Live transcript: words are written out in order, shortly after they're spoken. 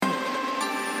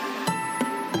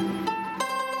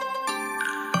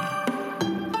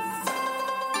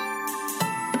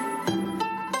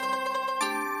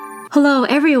Hello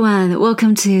everyone,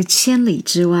 welcome to 千里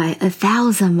之外,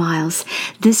 1,000 miles.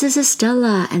 This is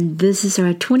Estella and this is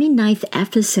our 29th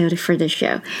episode for the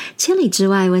show. 千里之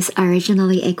外 was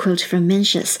originally a quote from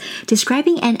Mencius,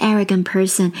 describing an arrogant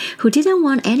person who didn't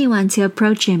want anyone to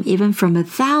approach him even from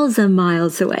 1,000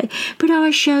 miles away. But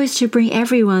our show is to bring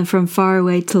everyone from far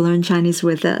away to learn Chinese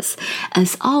with us.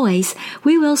 As always,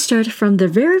 we will start from the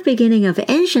very beginning of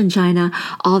ancient China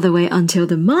all the way until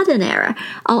the modern era.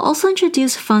 I'll also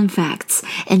introduce fun facts,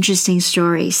 interesting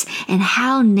stories, and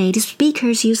how native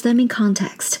speakers use them in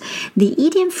context. The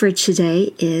idiom for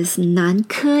today is 南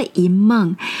柯一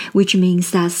梦, which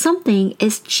means that something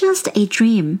is just a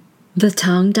dream. The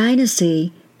Tang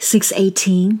Dynasty,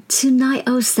 618 to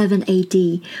 907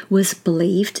 AD, was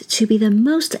believed to be the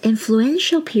most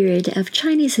influential period of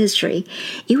Chinese history.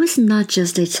 It was not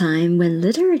just a time when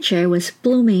literature was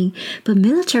blooming, but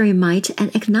military might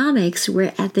and economics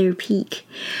were at their peak.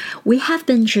 We have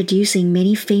been introducing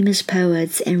many famous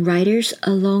poets and writers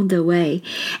along the way,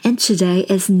 and today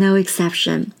is no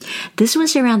exception. This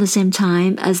was around the same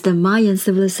time as the Mayan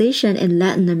civilization in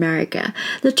Latin America,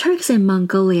 the Turks in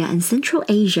Mongolia and Central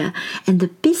Asia, and the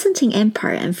Byzantine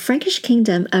Empire and Frankish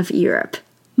Kingdom of Europe.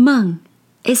 Mèng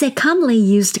is a commonly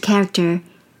used character,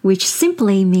 which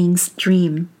simply means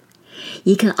dream.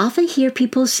 You can often hear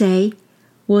people say,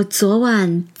 我昨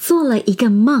晚做了一个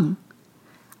梦.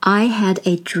 I had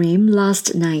a dream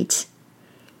last night.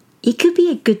 It could be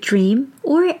a good dream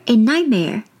or a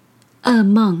nightmare, 噩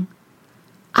梦.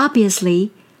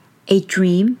 Obviously, a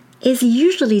dream is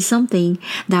usually something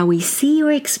that we see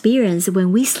or experience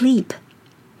when we sleep.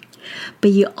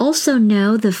 But you also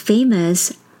know the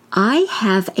famous I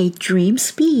have a dream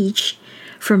speech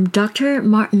from Dr.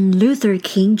 Martin Luther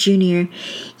King Jr.,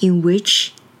 in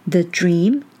which the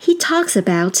dream he talks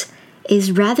about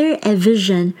is rather a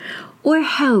vision or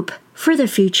hope for the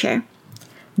future.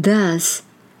 Thus,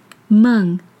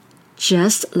 梦,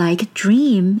 just like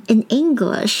dream in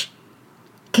English,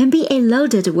 can be a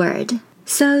loaded word.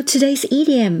 So today's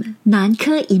idiom, 南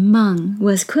柯一梦,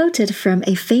 was quoted from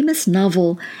a famous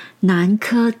novel, 南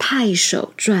柯太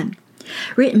守传,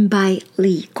 written by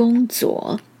李公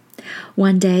佐.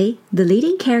 One day, the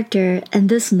leading character in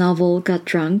this novel got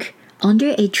drunk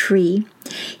under a tree.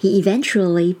 He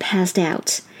eventually passed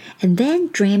out, and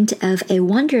then dreamed of a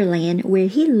wonderland where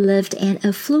he lived an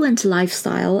affluent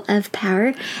lifestyle of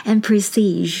power and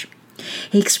prestige.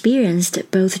 He experienced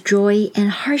both joy and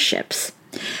hardships.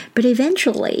 But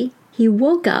eventually, he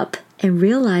woke up and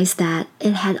realized that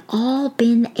it had all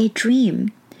been a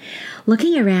dream.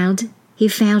 Looking around, he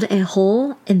found a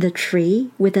hole in the tree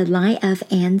with a line of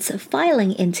ants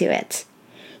filing into it.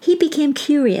 He became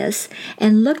curious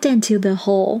and looked into the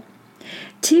hole.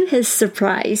 To his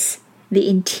surprise, the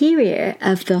interior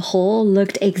of the hole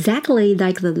looked exactly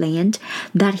like the land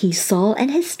that he saw in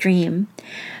his dream,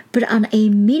 but on a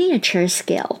miniature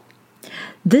scale.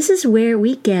 This is where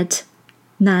we get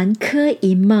南柯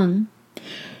一梦,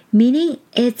 meaning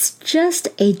it's just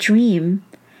a dream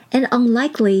and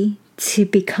unlikely to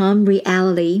become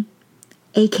reality,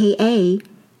 aka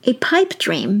a pipe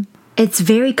dream. It's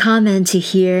very common to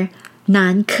hear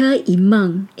南柯一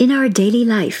梦 in our daily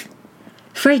life.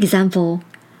 For example,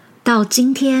 到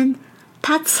今天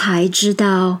他才知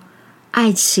道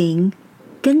爱情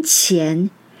跟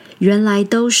钱原来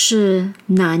都是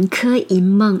南柯一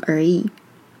梦而已。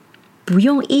不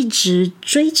用一直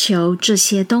追求这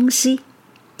些东西。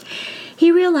He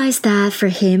realized that for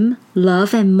him,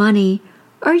 love and money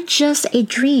are just a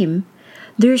dream.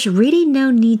 There's really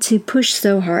no need to push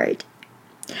so hard.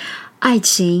 爱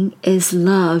情 is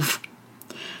love,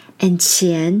 and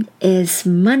钱 is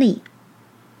money.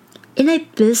 In a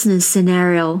business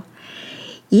scenario,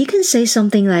 you can say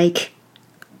something like,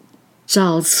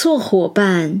 找错伙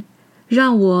伴，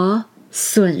让我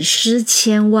损失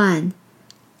千万。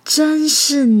真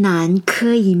是南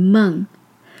柯一梦。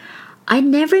I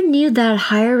never knew that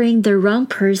hiring the wrong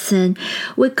person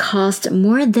would cost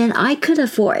more than I could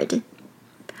afford.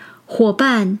 伙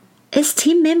伴 is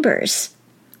team members,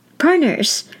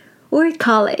 partners, or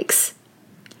colleagues.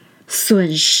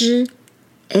 损失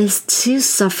is to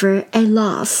suffer a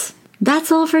loss.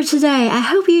 That's all for today. I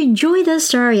hope you enjoyed the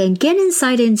story and get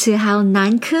insight into how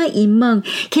南柯一梦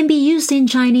can be used in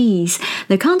Chinese.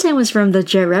 The content was from the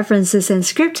Jet References and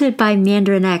scripted by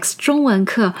Mandarin X 中文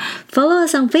课. Follow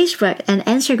us on Facebook and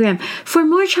Instagram for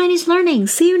more Chinese learning.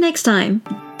 See you next time.